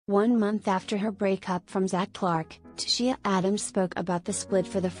1 month after her breakup from Zac Clark, Tayshia Adams spoke about the split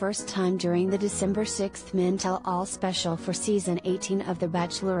for the first time during the December 6th Men Tell All special for season 18 of The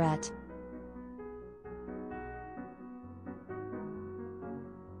Bachelorette.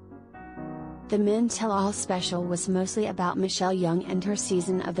 The Men Tell All special was mostly about Michelle Young and her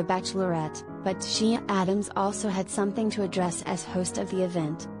season of The Bachelorette, but Tayshia Adams also had something to address as host of the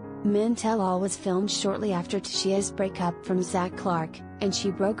event. Men Tell All was filmed shortly after Tayshia's breakup from Zac Clark, and she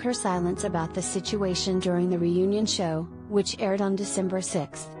broke her silence about the situation during the reunion show, which aired on December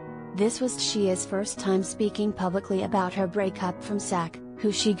 6. This was Tayshia's first time speaking publicly about her breakup from Zac,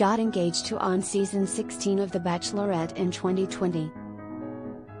 who she got engaged to on season 16 of The Bachelorette in 2020.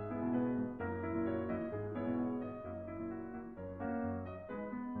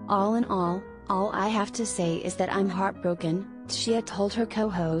 All in all I have to say is that I'm heartbroken, Tayshia told her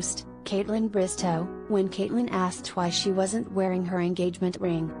co-host, Kaitlyn Bristowe, when Kaitlyn asked why she wasn't wearing her engagement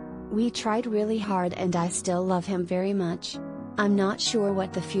ring. "We tried really hard and I still love him very much. I'm not sure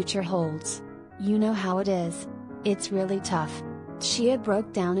what the future holds. You know how it is. It's really tough." Tayshia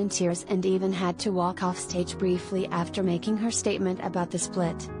broke down in tears and even had to walk off stage briefly after making her statement about the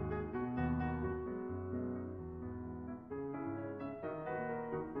split.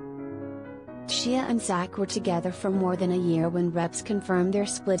 Tayshia and Zac were together for more than a year when reps confirmed their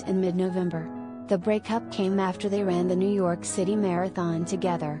split in mid-November. The breakup came after they ran the New York City Marathon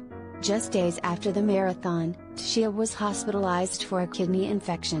together. Just days after the marathon, Tayshia was hospitalized for a kidney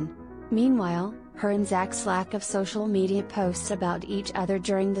infection. Meanwhile, her and Zac's lack of social media posts about each other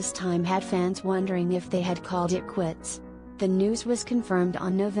during this time had fans wondering if they had called it quits. The news was confirmed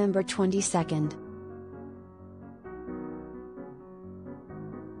on November 22.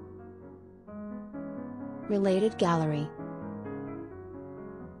 Related gallery.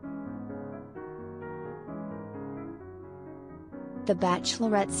 The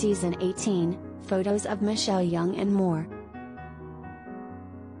Bachelorette season 18, photos of Michelle Young and more.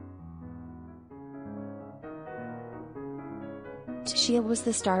 Tayshia was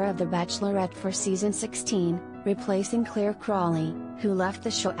the star of The Bachelorette for season 16, replacing Claire Crawley, who left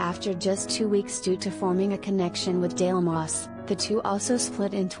the show after just 2 weeks due to forming a connection with Dale Moss. The two also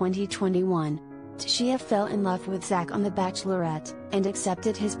split in 2021. Tayshia fell in love with Zac on The Bachelorette, and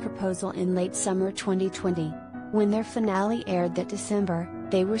accepted his proposal in late summer 2020. When their finale aired that December,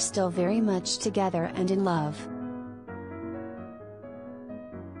 they were still very much together and in love.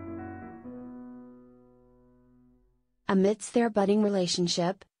 Amidst their budding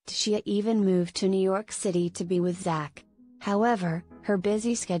relationship, Tayshia even moved to New York City to be with Zac. However, her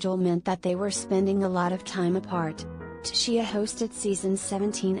busy schedule meant that they were spending a lot of time apart. Tayshia hosted seasons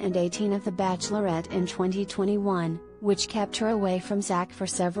 17 and 18 of The Bachelorette in 2021, which kept her away from Zac for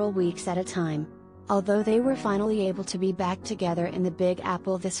several weeks at a time. Although they were finally able to be back together in the Big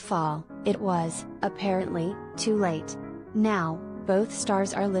Apple this fall, it was, apparently, too late. Now, both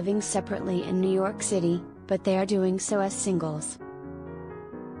stars are living separately in New York City, but they are doing so as singles.